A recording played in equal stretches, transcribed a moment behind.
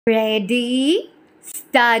Ready,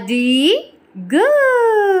 study,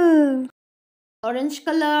 go! Orange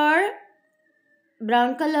color,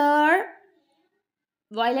 brown color,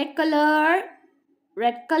 violet color,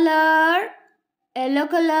 red color, yellow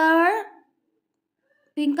color,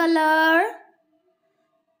 pink color,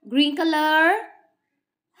 green color.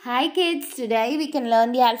 Hi kids, today we can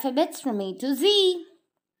learn the alphabets from A to Z.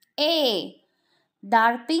 A.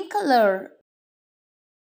 Dark pink color.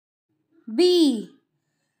 B.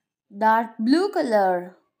 Dark blue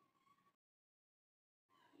color.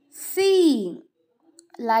 C.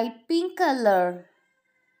 Light pink color.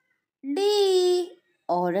 D.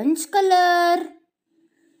 Orange color.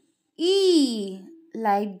 E.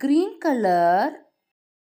 Light green color.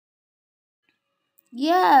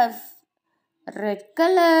 F. Red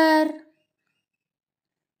color.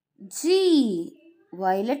 G.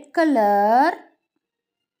 Violet color.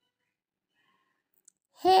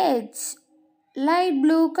 H. Light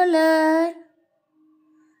blue color.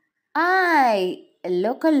 I.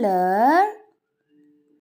 Yellow color.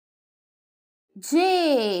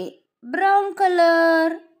 J. Brown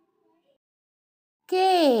color.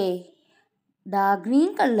 K. Dark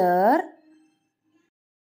green color.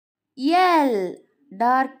 L.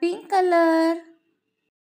 Dark pink color.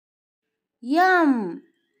 M.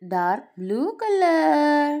 Dark blue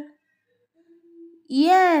color.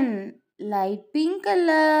 N. Light pink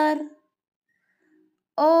color.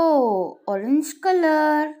 O. Orange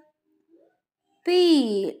color.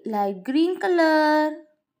 P. Light green color.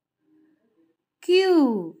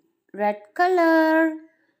 Q. Red color.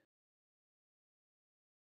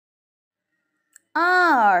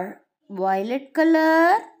 R. Violet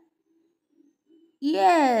color.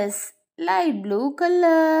 S. Light blue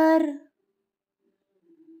color.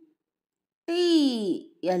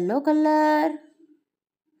 T. Yellow color.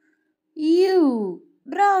 U.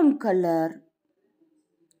 Brown color.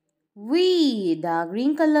 V. Dark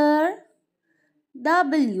green color.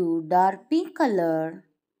 W. Dark pink color.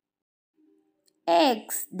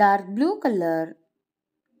 X. Dark blue color.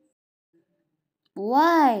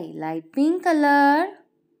 Y. Light pink color.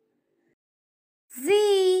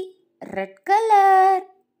 Z. Red color.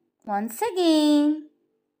 Once again.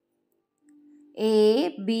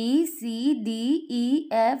 A, B, C, D, E,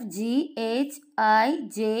 F, G, H, I,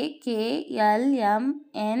 J, K, L, M,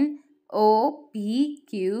 N, O, P,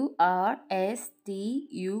 Q, R, S, T,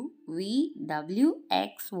 U, V, W,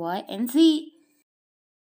 X, Y, and Z.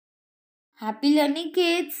 Happy learning,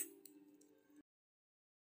 kids!